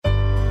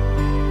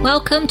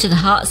Welcome to the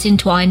Hearts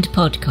Entwined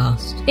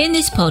podcast. In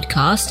this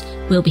podcast,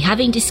 we'll be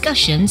having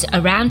discussions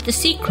around the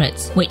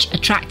secrets which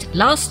attract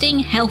lasting,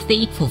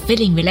 healthy,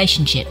 fulfilling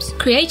relationships,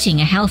 creating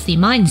a healthy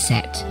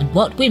mindset, and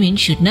what women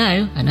should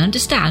know and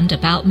understand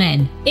about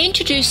men.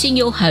 Introducing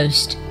your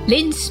host,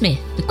 Lynn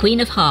Smith, the Queen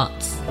of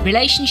Hearts,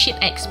 relationship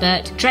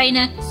expert,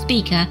 trainer,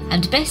 speaker,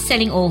 and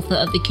best-selling author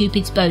of the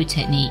Cupid's Bow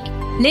Technique.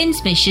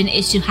 Lynn's mission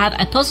is to have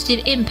a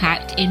positive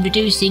impact in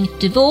reducing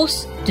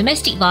divorce,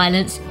 domestic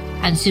violence,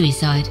 and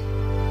suicide.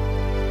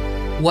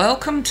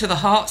 Welcome to the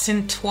Hearts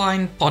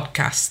Entwined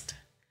podcast.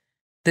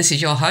 This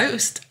is your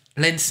host,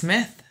 Lynn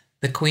Smith,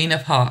 the Queen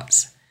of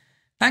Hearts.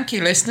 Thank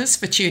you, listeners,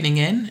 for tuning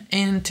in.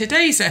 In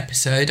today's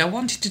episode, I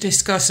wanted to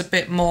discuss a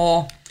bit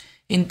more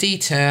in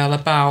detail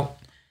about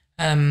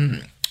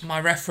my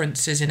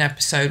references in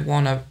episode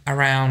 1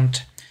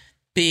 around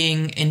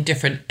being in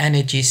different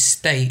energy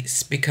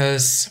states,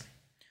 because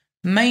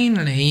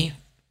mainly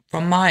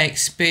from my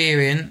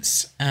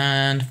experience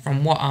and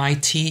from what I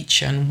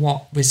teach and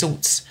what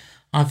results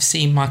I've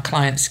seen my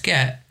clients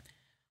get,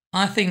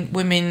 I think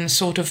women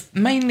sort of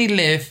mainly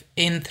live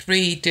in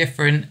 3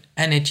 different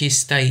energy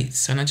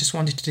states, and I just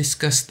wanted to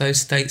discuss those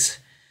states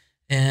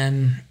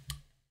a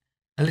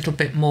little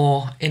bit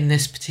more in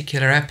this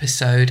particular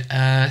episode,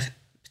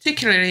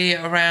 particularly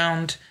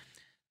around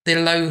the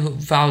low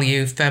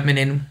value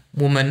feminine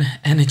woman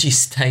energy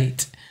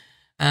state,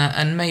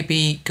 and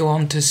maybe go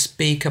on to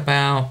speak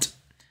about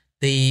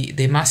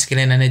the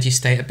masculine energy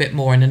state a bit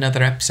more in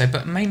another episode.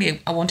 But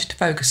mainly I wanted to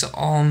focus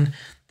on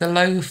the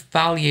low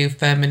value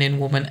feminine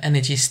woman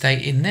energy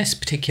state in this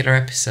particular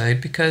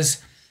episode,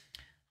 because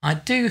I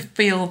do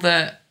feel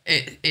that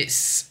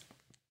it's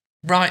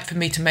right for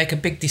me to make a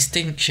big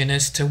distinction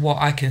as to what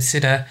I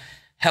consider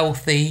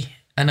healthy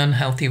and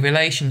unhealthy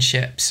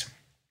relationships,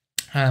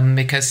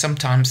 because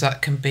sometimes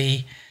that can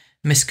be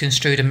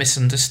misconstrued and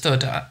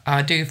misunderstood.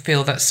 I do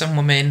feel that some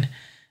women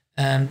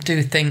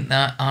do think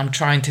that I'm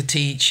trying to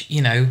teach,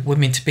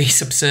 women to be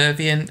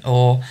subservient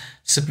or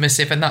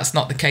submissive, and that's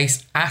not the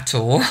case at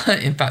all.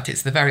 In fact,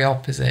 it's the very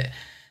opposite.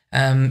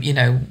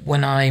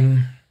 When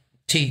I'm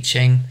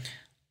teaching,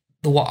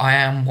 what I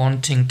am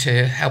wanting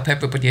to help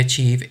everybody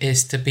achieve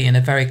is to be in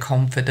a very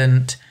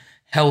confident,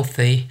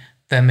 healthy,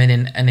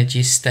 feminine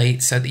energy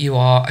state, so that you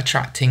are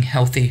attracting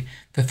healthy,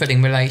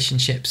 fulfilling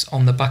relationships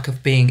on the back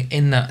of being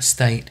in that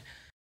state.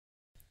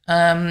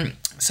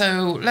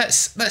 So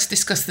let's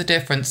discuss the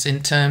difference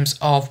in terms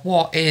of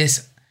what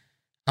is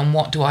and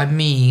what do I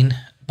mean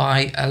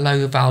by a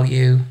low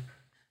value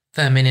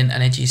feminine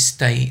energy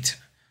state.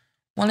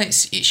 Well,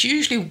 it's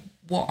usually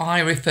what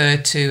I refer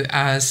to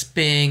as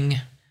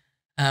being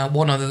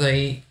one of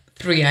the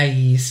 3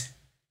 A's,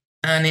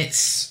 and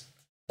it's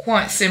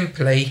quite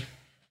simply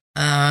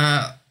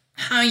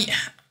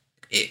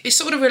it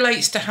sort of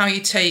relates to how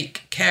you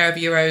take care of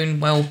your own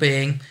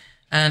well-being,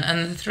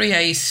 and the 3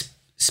 A's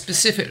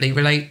specifically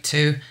relate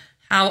to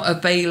how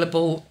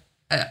available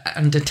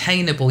and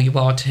attainable you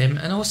are to him,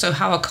 and also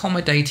how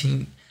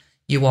accommodating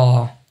you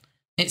are.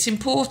 It's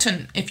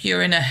important if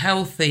you're in a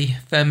healthy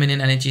feminine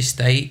energy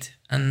state,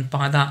 and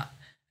by that,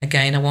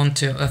 again, I want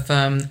to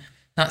affirm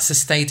that's a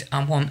state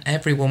I want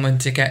every woman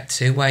to get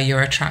to, where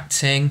you're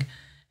attracting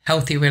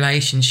healthy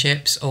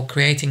relationships or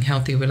creating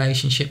healthy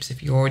relationships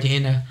if you're already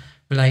in a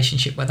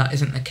relationship where that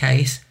isn't the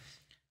case.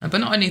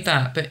 But not only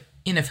that, but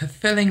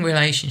fulfilling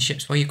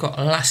relationships where you've got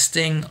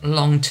lasting,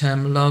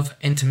 long-term love,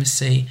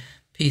 intimacy,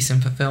 peace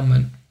and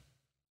fulfillment.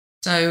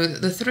 So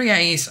the 3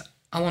 A's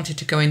I wanted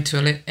to go into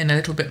in a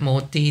little bit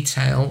more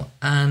detail,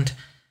 and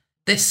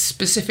this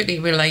specifically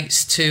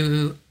relates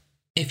to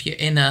if you're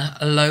in a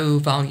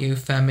low-value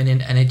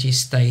feminine energy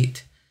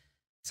state.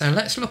 So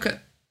let's look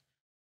at,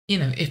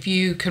 if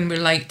you can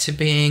relate to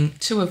being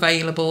too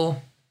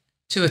available,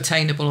 too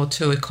attainable, or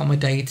too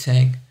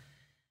accommodating,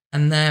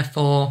 and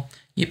therefore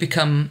you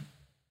become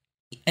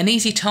an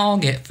easy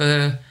target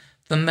for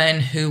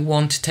men who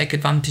want to take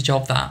advantage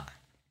of that.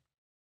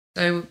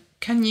 So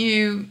can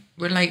you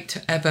relate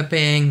to ever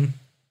being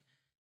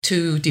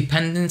too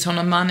dependent on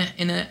a man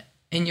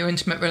in your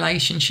intimate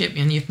relationship,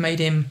 and you've made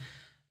him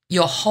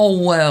your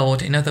whole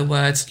world? In other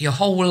words, your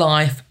whole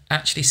life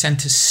actually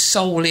centers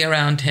solely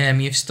around him.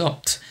 You've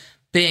stopped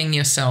being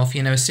yourself.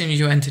 As soon as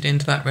you entered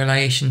into that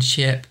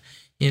relationship,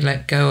 you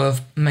let go of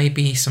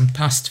maybe some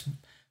past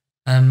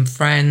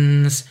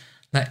friends,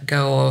 let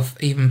go of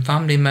even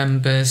family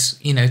members,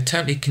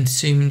 totally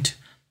consumed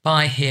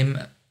by him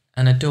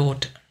and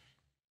adored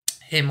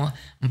him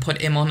and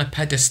put him on a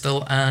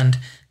pedestal, and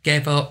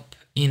gave up,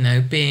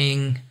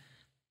 being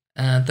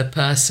the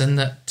person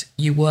that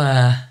you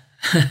were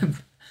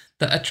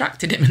that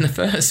attracted him in the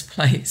first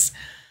place.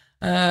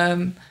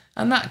 And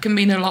that can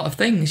mean a lot of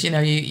things.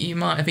 You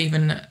might have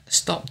even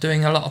stopped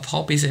doing a lot of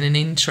hobbies and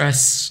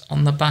interests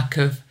on the back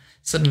of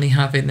suddenly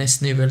having this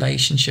new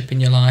relationship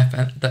in your life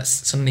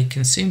that's suddenly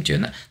consumed you.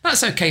 And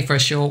that's okay for a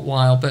short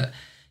while, but,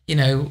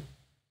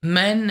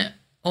 men,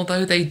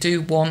 although they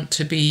do want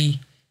to be,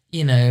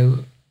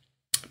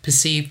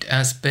 perceived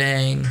as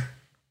being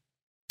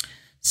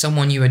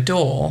someone you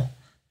adore,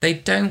 they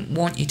don't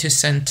want you to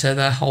centre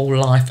their whole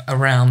life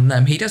around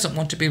them. He doesn't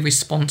want to be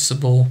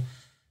responsible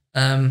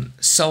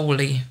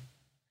solely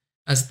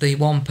as the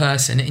one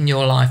person in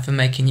your life for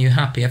making you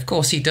happy. Of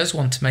course, he does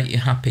want to make you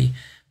happy,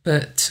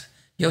 but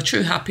your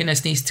true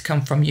happiness needs to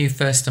come from you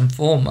first and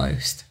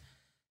foremost.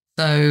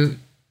 So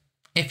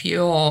if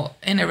you're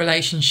in a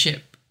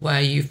relationship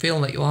where you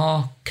feel that you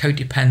are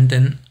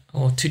codependent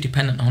or too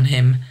dependent on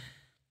him,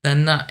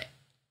 then that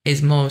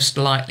is most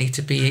likely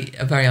to be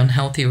a very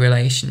unhealthy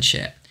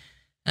relationship.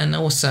 And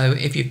also,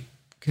 if you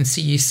can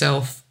see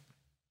yourself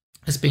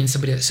as being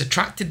somebody that's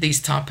attracted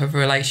these type of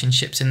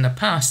relationships in the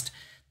past,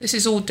 this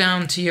is all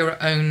down to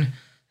your own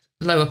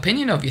low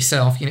opinion of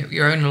yourself,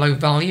 your own low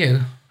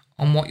value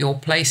on what you're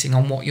placing,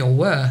 on what you're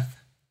worth.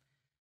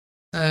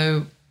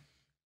 So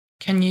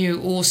can you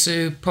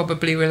also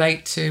probably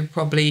relate to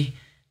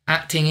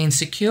acting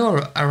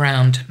insecure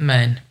around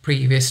men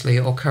previously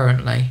or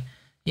currently?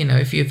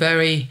 If you're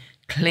very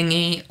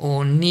clingy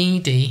or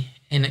needy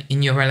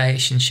in your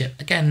relationship,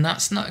 again,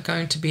 that's not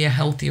going to be a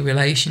healthy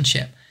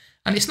relationship.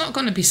 And it's not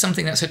going to be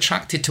something that's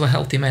attracted to a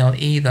healthy male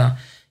either.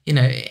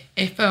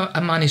 If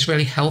a man is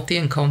really healthy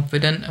and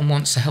confident and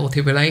wants a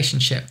healthy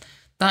relationship,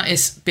 that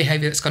is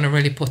behaviour that's going to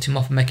really put him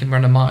off and make him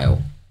run a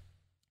mile.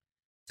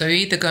 So you're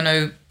either going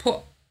to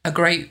put a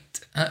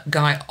great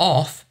guy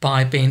off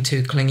by being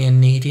too clingy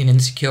and needy and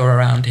insecure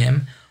around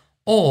him,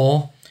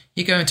 or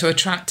you're going to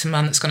attract a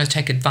man that's going to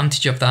take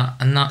advantage of that,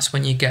 and that's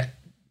when you get,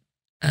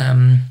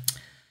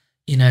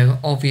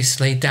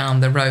 obviously down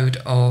the road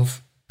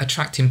of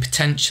attracting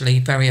potentially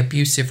very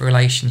abusive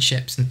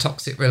relationships and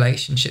toxic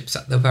relationships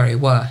at the very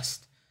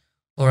worst,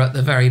 or at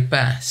the very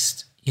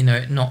best,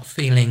 not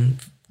feeling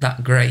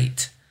that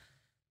great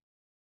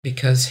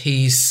because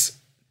he's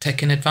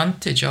taken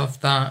advantage of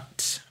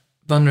that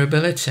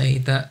vulnerability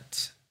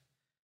that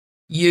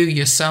you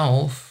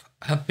yourself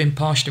have been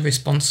partially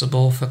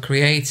responsible for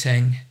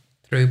creating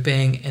through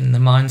being in the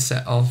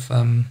mindset of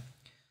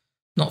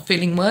not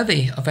feeling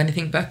worthy of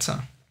anything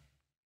better.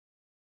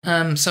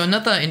 So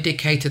another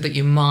indicator that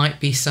you might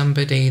be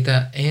somebody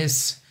that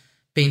is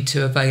being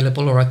too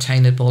available or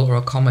attainable or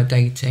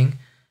accommodating,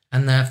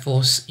 and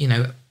therefore,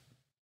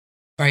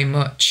 very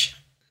much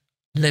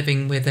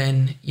living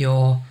within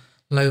your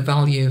low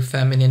value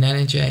feminine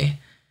energy,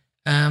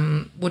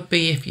 would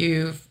be if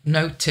you've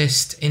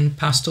noticed in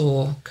past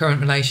or current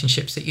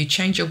relationships that you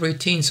change your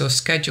routines or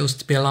schedules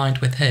to be aligned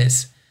with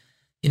his.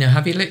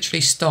 Have you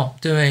literally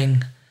stopped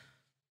doing,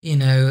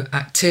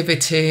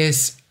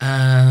 activities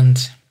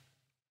and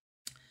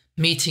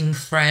meeting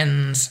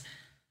friends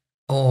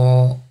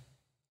or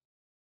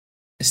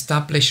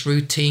establish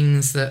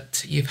routines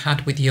that you've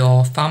had with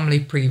your family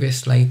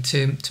previously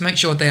to make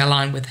sure they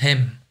align with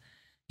him?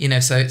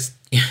 So it's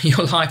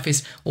your life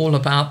is all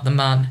about the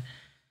man.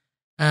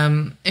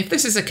 If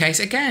this is the case,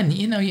 again,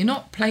 you're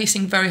not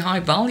placing very high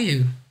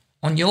value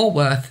on your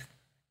worth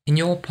in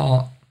your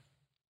part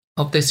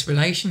of this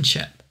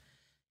relationship,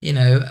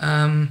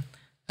 and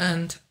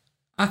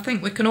I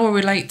think we can all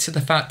relate to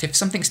the fact if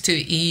something's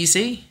too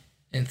easy,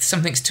 if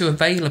something's too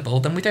available,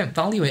 then we don't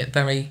value it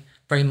very,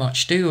 very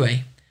much, do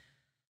we?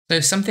 So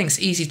if something's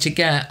easy to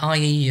get, i.e.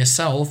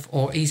 yourself,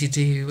 or easy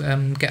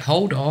to get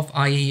hold of,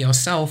 i.e.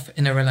 yourself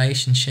in a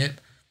relationship,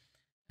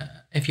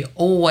 if you're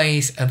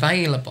always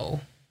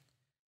available,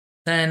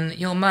 then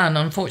your man,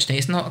 unfortunately,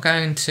 is not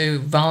going to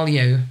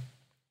value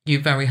you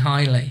very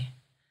highly.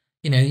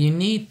 You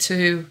need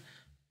to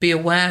be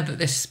aware that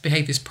this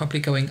behaviour is probably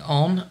going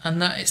on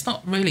and that it's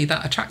not really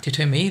that attractive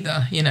to him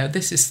either.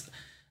 This is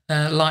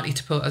likely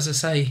to put, as I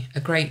say, a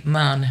great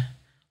man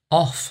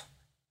off,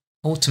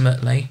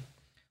 ultimately,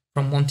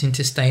 from wanting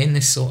to stay in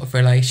this sort of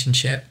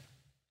relationship,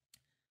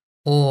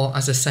 or,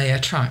 as I say,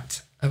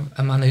 attract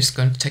a man who's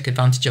going to take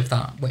advantage of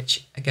that,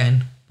 which,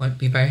 again, won't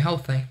be very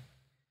healthy.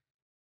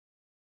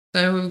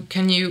 So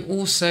can you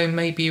also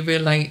maybe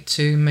relate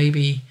to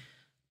maybe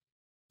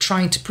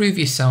trying to prove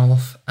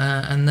yourself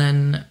and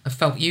then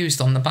felt used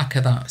on the back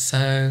of that?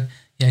 So,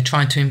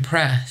 trying to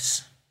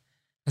impress.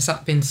 Has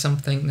that been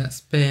something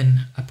that's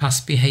been a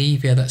past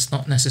behaviour that's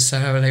not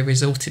necessarily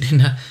resulted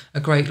in a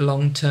great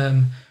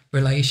long-term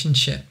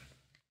relationship?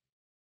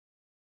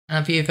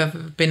 Have you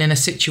ever been in a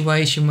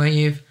situation where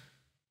you've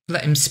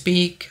let him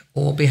speak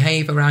or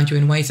behave around you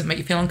in ways that make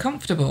you feel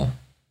uncomfortable?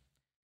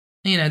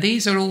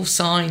 These are all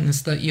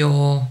signs that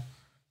you're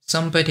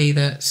somebody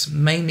that's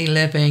mainly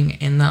living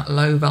in that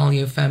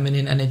low-value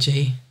feminine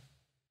energy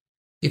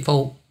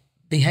default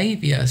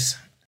behaviours.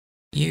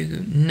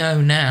 You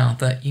know now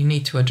that you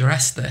need to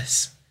address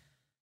this.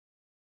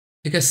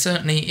 Because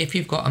certainly if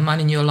you've got a man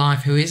in your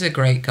life who is a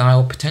great guy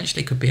or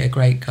potentially could be a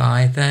great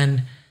guy,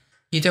 then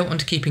you don't want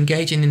to keep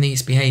engaging in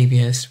these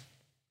behaviours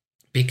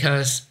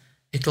because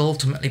it'll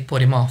ultimately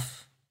put him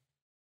off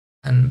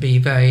and be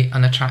very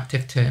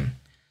unattractive to him.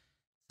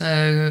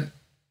 So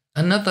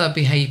another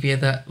behaviour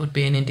that would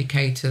be an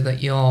indicator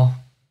that you're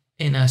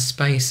in a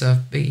space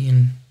of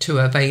being too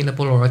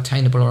available or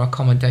attainable or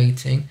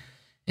accommodating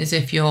is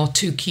if you're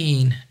too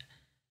keen.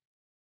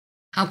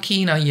 How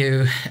keen are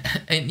you?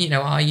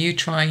 Are you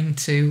trying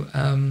to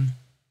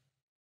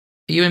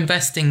Are you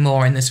investing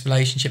more in this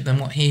relationship than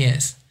what he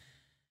is?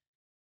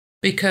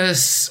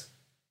 Because,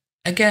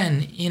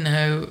 again,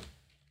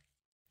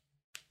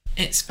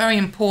 it's very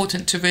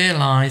important to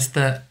realise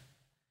that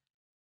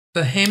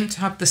for him to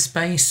have the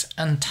space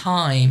and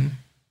time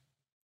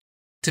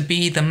to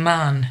be the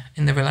man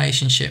in the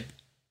relationship,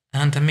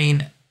 and I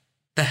mean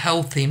the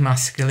healthy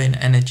masculine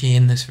energy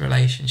in this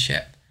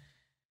relationship,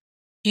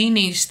 he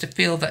needs to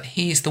feel that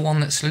he's the one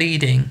that's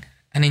leading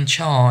and in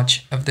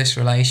charge of this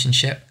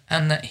relationship,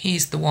 and that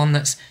he's the one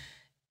that's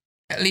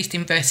at least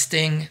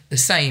investing the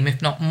same,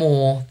 if not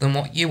more, than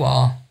what you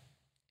are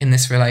in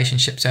this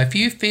relationship. So if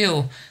you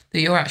feel that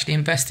you're actually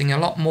investing a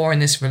lot more in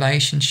this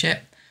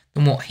relationship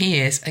than what he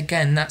is,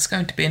 again, that's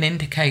going to be an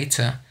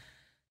indicator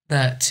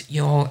that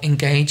you're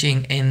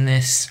engaging in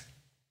this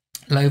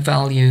low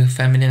value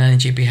feminine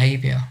energy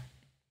behavior.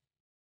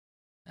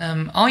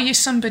 Are you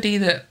somebody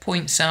that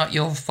points out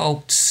your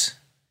faults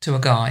to a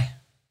guy?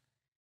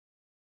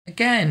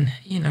 Again,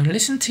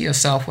 listen to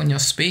yourself when you're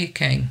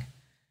speaking.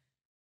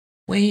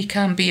 We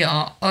can be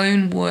our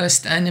own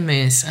worst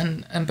enemies.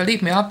 And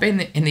believe me, I've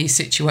been in these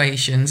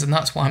situations, and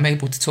that's why I'm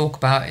able to talk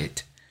about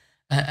it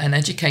and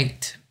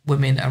educate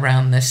women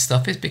around this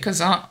stuff, is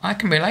because I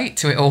can relate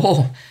to it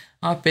all.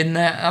 I've been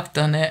there, I've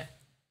done it,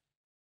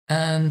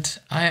 and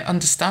I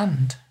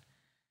understand.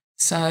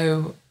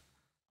 So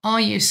are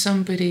you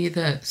somebody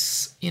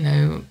that's,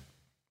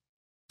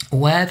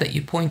 aware that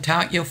you point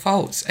out your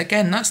faults?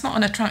 Again, that's not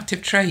an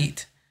attractive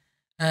trait.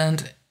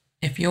 And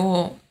if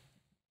you're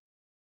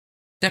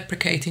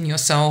deprecating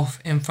yourself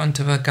in front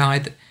of a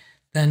guy,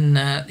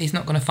 then he's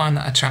not going to find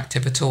that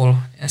attractive at all,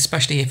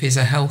 especially if he's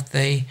a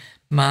healthy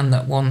man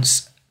that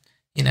wants,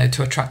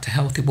 to attract a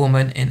healthy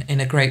woman in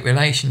a great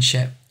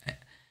relationship.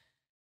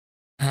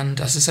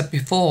 And as I said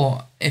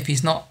before, if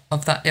he's not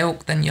of that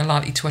ilk, then you're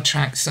likely to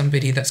attract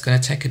somebody that's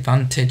going to take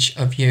advantage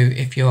of you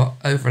if you're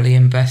overly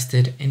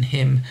invested in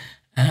him.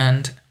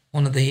 And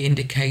one of the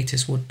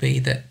indicators would be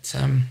that,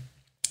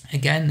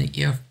 again, that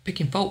you're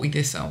picking fault with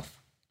yourself.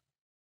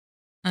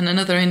 And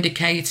another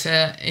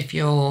indicator, if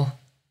you're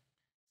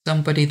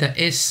somebody that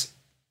is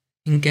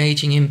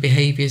engaging in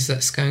behaviours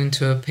that's going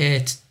to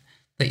appear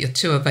that you're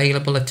too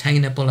available,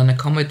 attainable and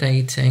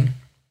accommodating,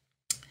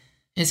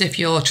 is if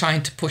you're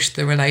trying to push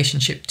the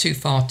relationship too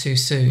far too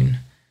soon.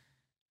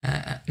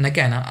 And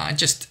again, I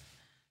just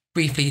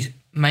briefly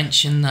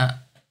mention that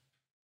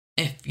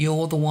if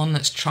you're the one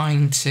that's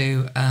trying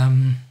to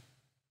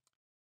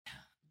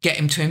get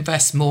him to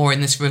invest more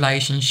in this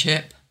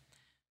relationship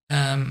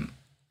and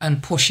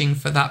pushing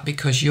for that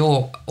because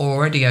you're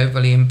already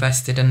overly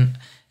invested and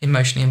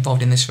emotionally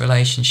involved in this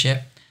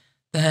relationship,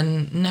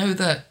 then know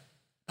that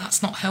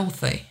that's not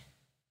healthy.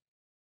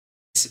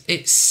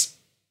 It's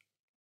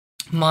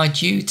my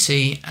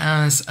duty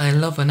as a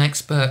love and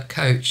expert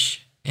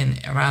coach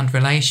around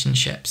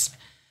relationships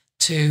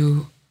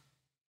to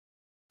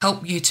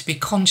help you to be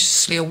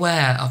consciously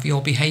aware of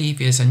your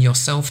behaviours and your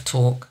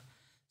self-talk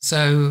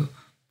so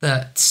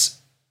that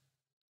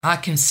I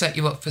can set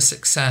you up for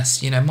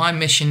success. My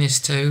mission is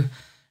to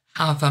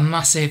have a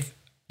massive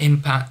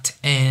impact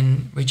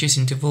in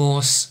reducing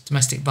divorce,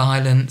 domestic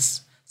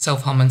violence,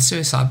 self-harm and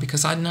suicide,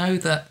 because I know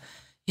that,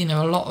 a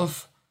lot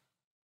of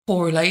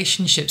poor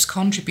relationships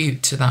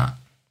contribute to that.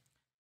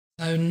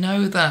 So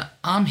know that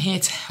I'm here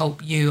to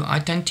help you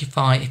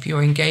identify if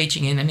you're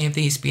engaging in any of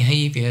these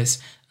behaviours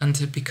and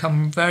to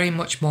become very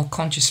much more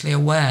consciously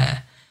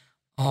aware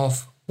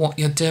of what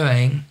you're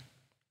doing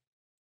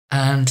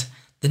and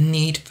the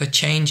need for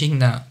changing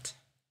that.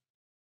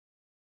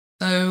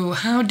 So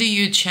how do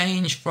you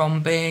change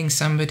from being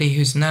somebody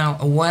who's now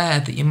aware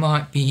that you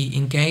might be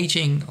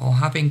engaging or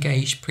have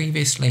engaged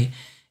previously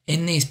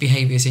in these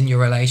behaviours in your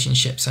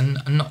relationships and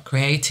not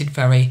created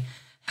very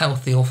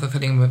healthy or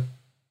fulfilling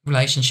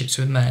relationships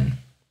with men?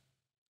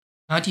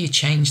 How do you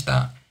change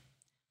that?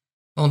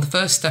 Well, the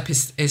first step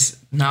is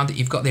now that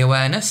you've got the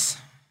awareness,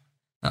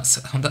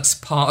 that's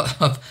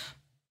part of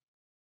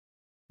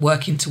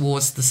working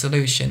towards the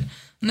solution.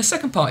 And the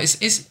second part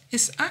is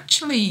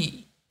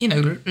actually,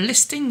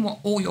 listing what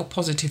all your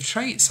positive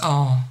traits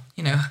are.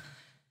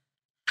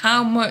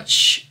 How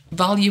much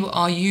value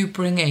are you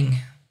bringing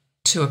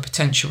to a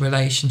potential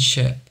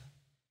relationship?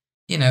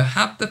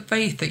 Have the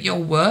faith that you're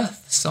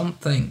worth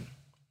something,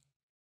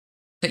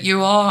 that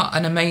you are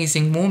an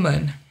amazing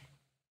woman,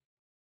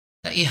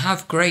 that you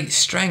have great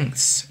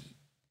strengths,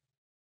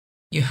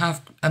 you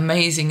have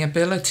amazing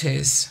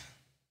abilities.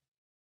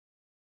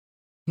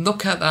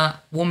 Look at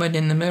that woman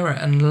in the mirror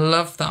and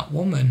love that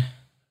woman.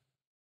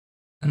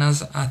 And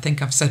as I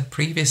think I've said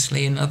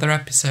previously in other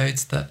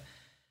episodes, that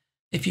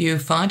if you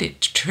find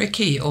it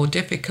tricky or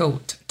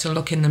difficult to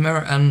look in the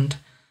mirror and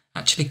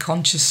actually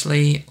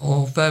consciously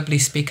or verbally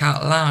speak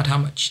out loud how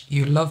much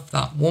you love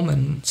that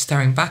woman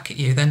staring back at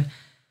you,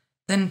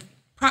 then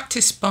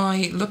practice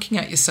by looking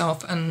at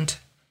yourself and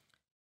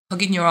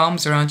hugging your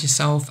arms around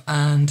yourself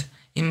and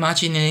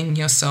imagining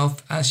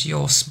yourself as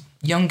your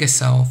younger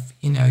self,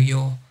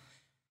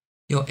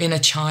 your inner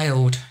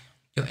child,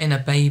 your inner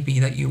baby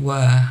that you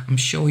were. I'm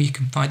sure you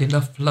can find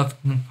enough love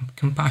and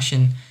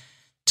compassion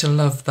to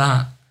love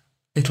that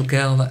little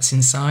girl that's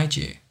inside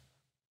you.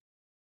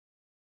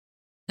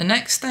 The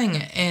next thing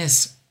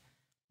is,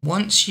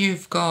 once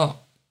you've got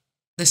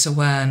this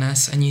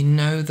awareness and you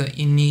know that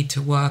you need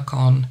to work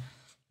on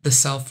the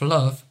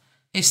self-love,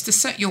 is to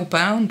set your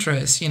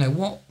boundaries.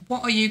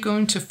 What are you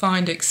going to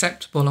find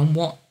acceptable and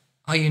what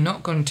are you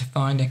not going to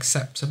find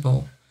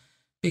acceptable?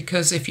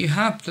 Because if you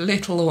have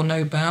little or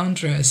no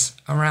boundaries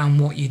around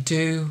what you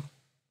do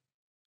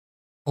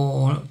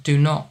or do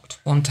not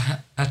want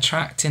to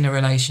attract in a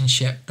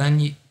relationship, then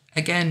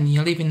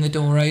you're leaving the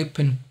door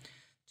open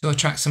to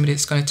attract somebody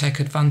that's going to take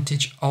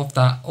advantage of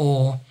that,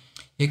 or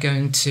you're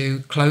going to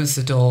close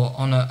the door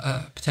on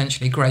a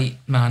potentially great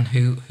man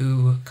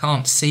who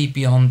can't see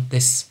beyond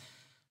this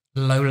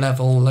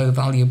low-level,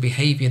 low-value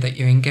behaviour that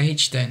you're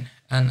engaged in.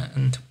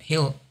 And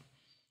he'll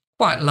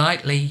quite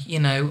likely,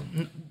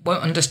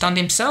 won't understand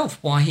himself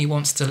why he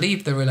wants to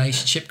leave the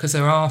relationship, because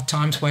there are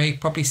times where he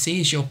probably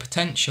sees your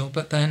potential.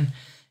 But then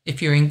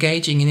if you're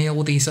engaging in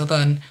all these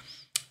other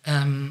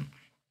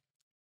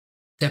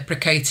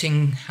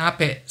deprecating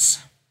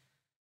habits,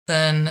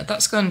 then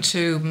that's going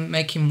to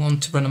make him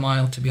want to run a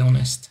mile, to be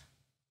honest.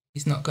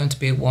 He's not going to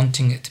be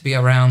wanting it to be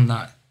around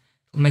that.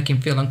 It'll make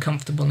him feel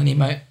uncomfortable, and he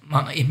might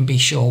not even be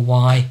sure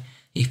why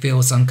he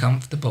feels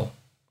uncomfortable.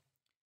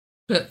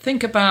 But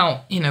think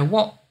about,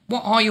 what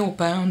are your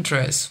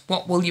boundaries?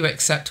 What will you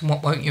accept and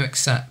what won't you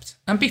accept?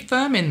 And be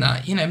firm in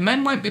that.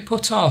 Men won't be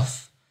put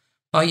off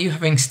by you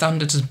having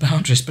standards and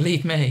boundaries,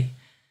 believe me.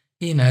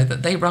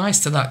 That they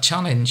rise to that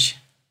challenge.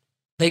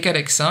 They get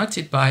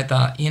excited by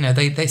that.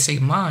 They say,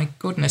 my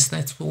goodness,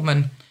 this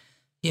woman,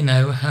 she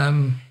knows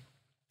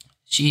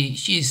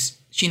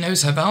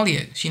her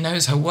value. She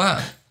knows her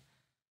worth.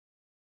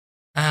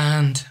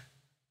 And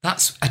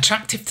that's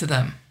attractive to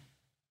them.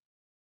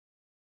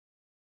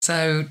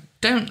 So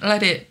don't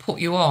let it put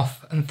you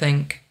off and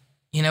think,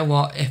 you know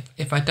what,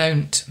 if I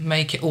don't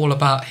make it all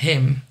about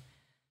him,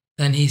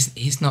 then he's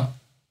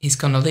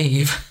going to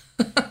leave.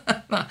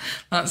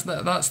 That's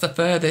the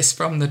furthest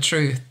from the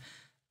truth.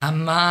 A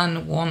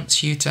man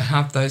wants you to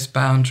have those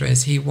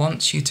boundaries. He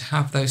wants you to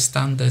have those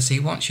standards. He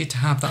wants you to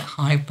have that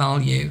high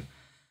value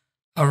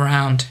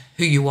around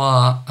who you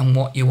are and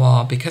what you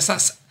are, because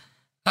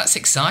that's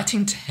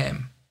exciting to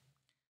him.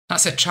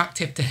 That's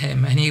attractive to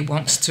him, and he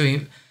wants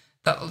to.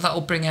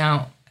 That'll bring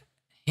out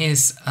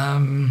his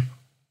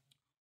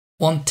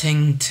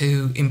wanting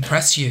to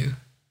impress you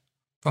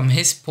from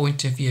his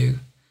point of view,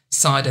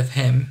 side of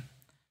him.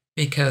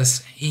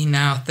 Because he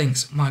now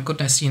thinks, my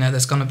goodness,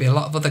 there's going to be a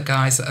lot of other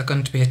guys that are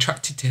going to be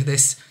attracted to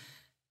this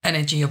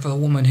energy of a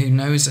woman who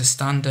knows her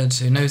standards,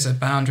 who knows her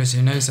boundaries,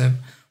 who knows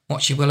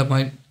what she will and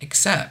won't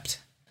accept.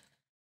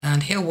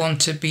 And he'll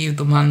want to be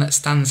the man that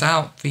stands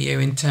out for you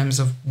in terms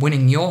of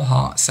winning your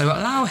heart. So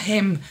allow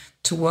him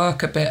to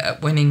work a bit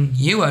at winning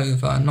you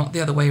over, not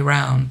the other way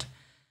around.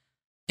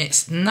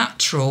 It's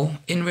natural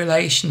in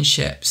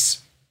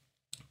relationships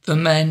for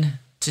men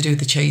to do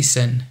the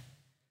chasing.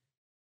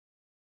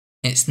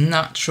 It's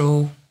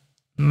natural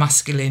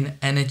masculine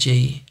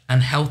energy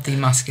and healthy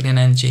masculine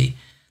energy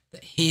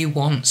that he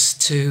wants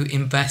to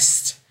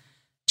invest,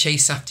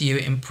 chase after you,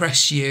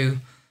 impress you,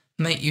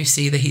 make you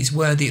see that he's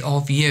worthy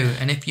of you.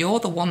 And if you're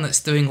the one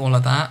that's doing all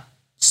of that,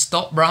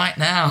 stop right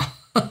now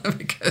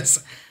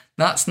because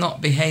that's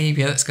not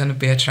behaviour that's going to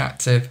be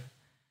attractive.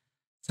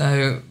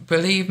 So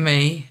believe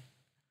me,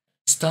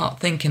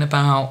 start thinking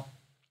about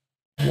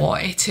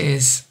what it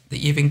is that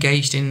you've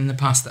engaged in the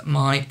past that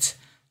might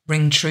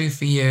ring true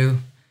for you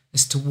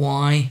as to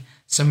why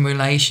some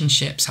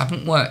relationships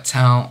haven't worked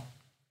out,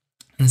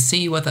 and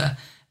see whether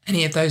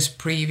any of those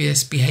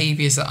previous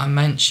behaviours that I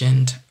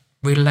mentioned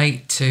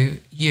relate to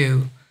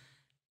you.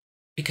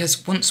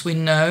 Because once we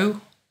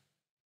know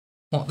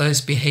what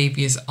those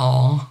behaviours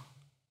are,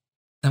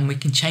 then we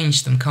can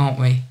change them, can't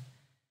we?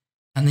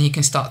 And then you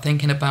can start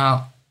thinking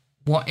about,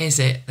 what is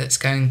it that's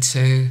going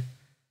to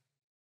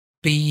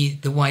be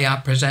the way I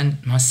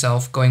present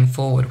myself going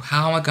forward?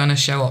 How am I going to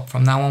show up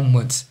from now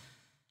onwards?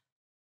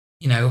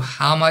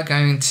 How am I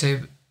going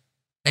to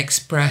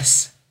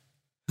express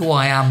who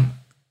I am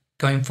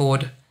going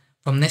forward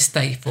from this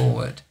day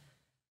forward?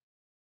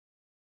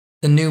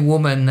 The new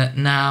woman that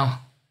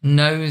now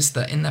knows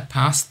that in the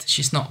past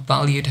she's not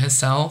valued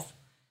herself.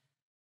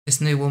 This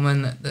new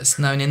woman that's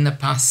known in the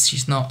past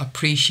she's not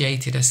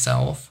appreciated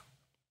herself.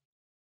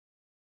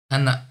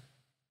 And that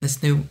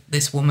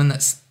this woman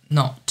that's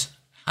not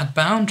had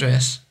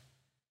boundaries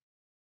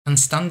and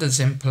standards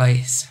in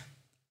place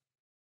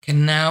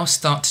can now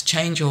start to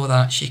change all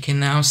that. She can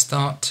now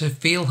start to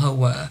feel her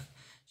worth.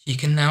 She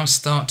can now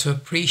start to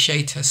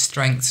appreciate her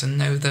strengths and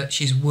know that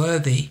she's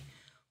worthy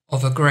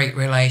of a great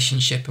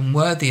relationship and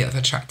worthy of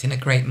attracting a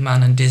great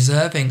man and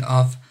deserving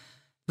of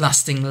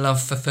lasting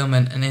love,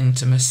 fulfillment and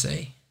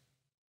intimacy.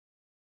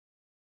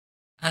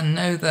 And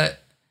know that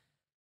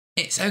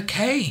it's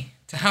okay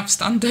to have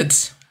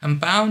standards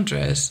and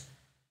boundaries,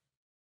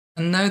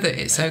 and know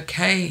that it's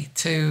okay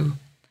to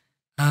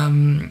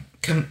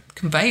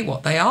convey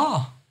what they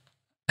are,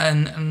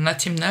 and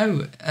let him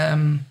know,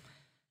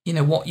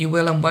 what you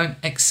will and won't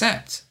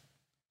accept.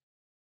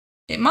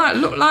 It might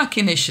look like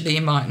initially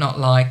you might not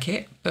like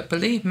it, but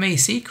believe me,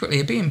 secretly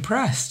you'll be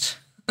impressed.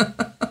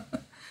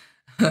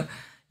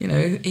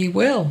 He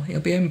will. He'll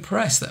be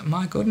impressed that,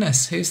 my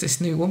goodness, who's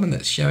this new woman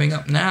that's showing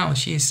up now?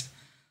 She's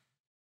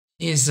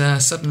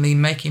suddenly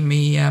making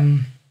me,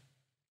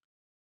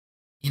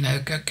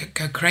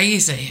 go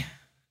crazy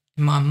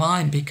in my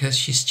mind because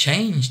she's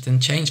changed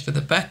for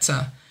the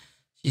better.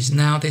 She's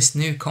now this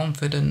new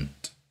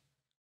confident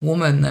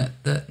woman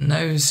that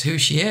knows who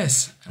she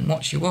is and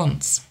what she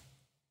wants.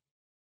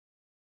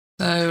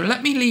 So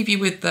let me leave you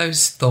with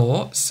those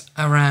thoughts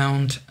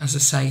around, as I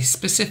say,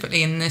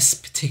 specifically in this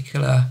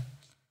particular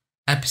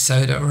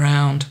episode,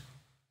 around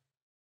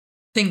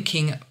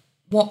thinking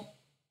what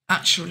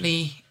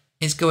actually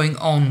is going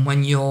on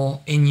when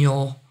you're in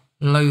your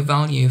low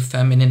value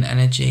feminine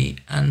energy,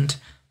 and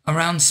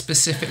around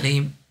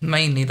specifically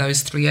mainly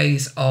those 3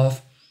 A's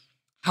of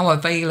how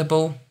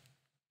available,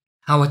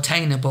 how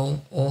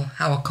attainable, or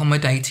how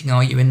accommodating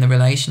are you in the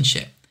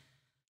relationship.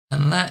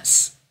 And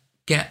let's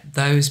get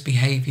those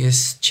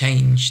behaviours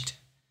changed.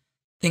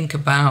 Think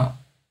about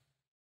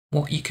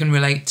what you can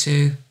relate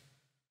to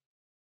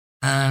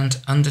and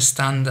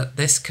understand that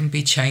this can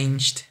be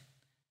changed,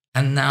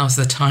 and now's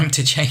the time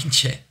to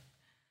change it.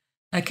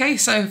 Okay,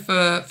 so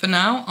for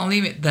now, I'll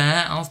leave it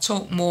there. I'll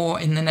talk more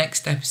in the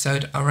next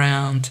episode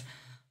around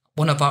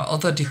one of our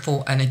other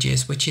default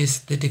energies, which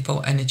is the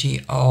default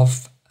energy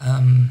of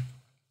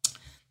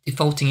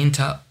defaulting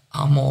into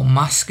our more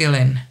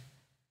masculine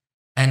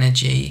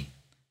energy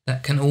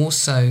that can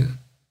also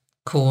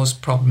cause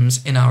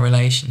problems in our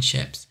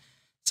relationships.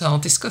 So I'll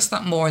discuss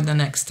that more in the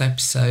next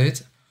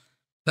episode.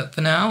 But for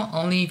now,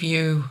 I'll leave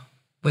you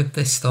with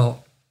this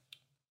thought.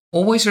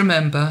 Always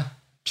remember,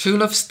 true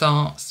love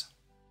starts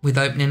with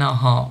opening our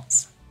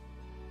hearts.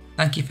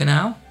 Thank you for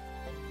now,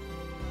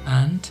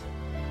 and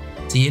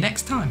see you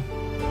next time.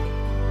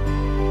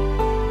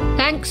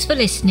 Thanks for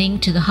listening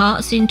to the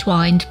Hearts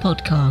Entwined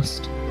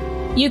podcast.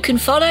 You can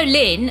follow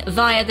Lynn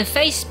via the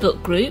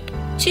Facebook group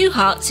 2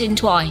 Hearts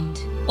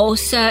Entwined, or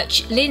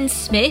search Lynn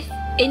Smith,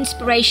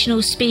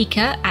 inspirational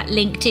speaker, at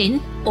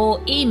LinkedIn, or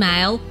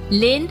email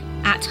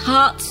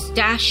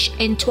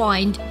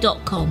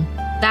lynn@hearts-entwined.com.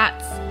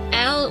 That's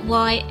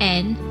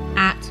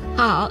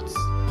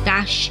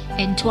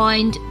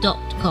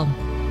LYN@hearts-entwined.com.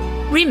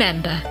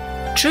 Remember,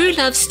 true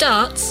love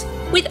starts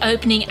with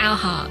opening our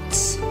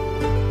hearts.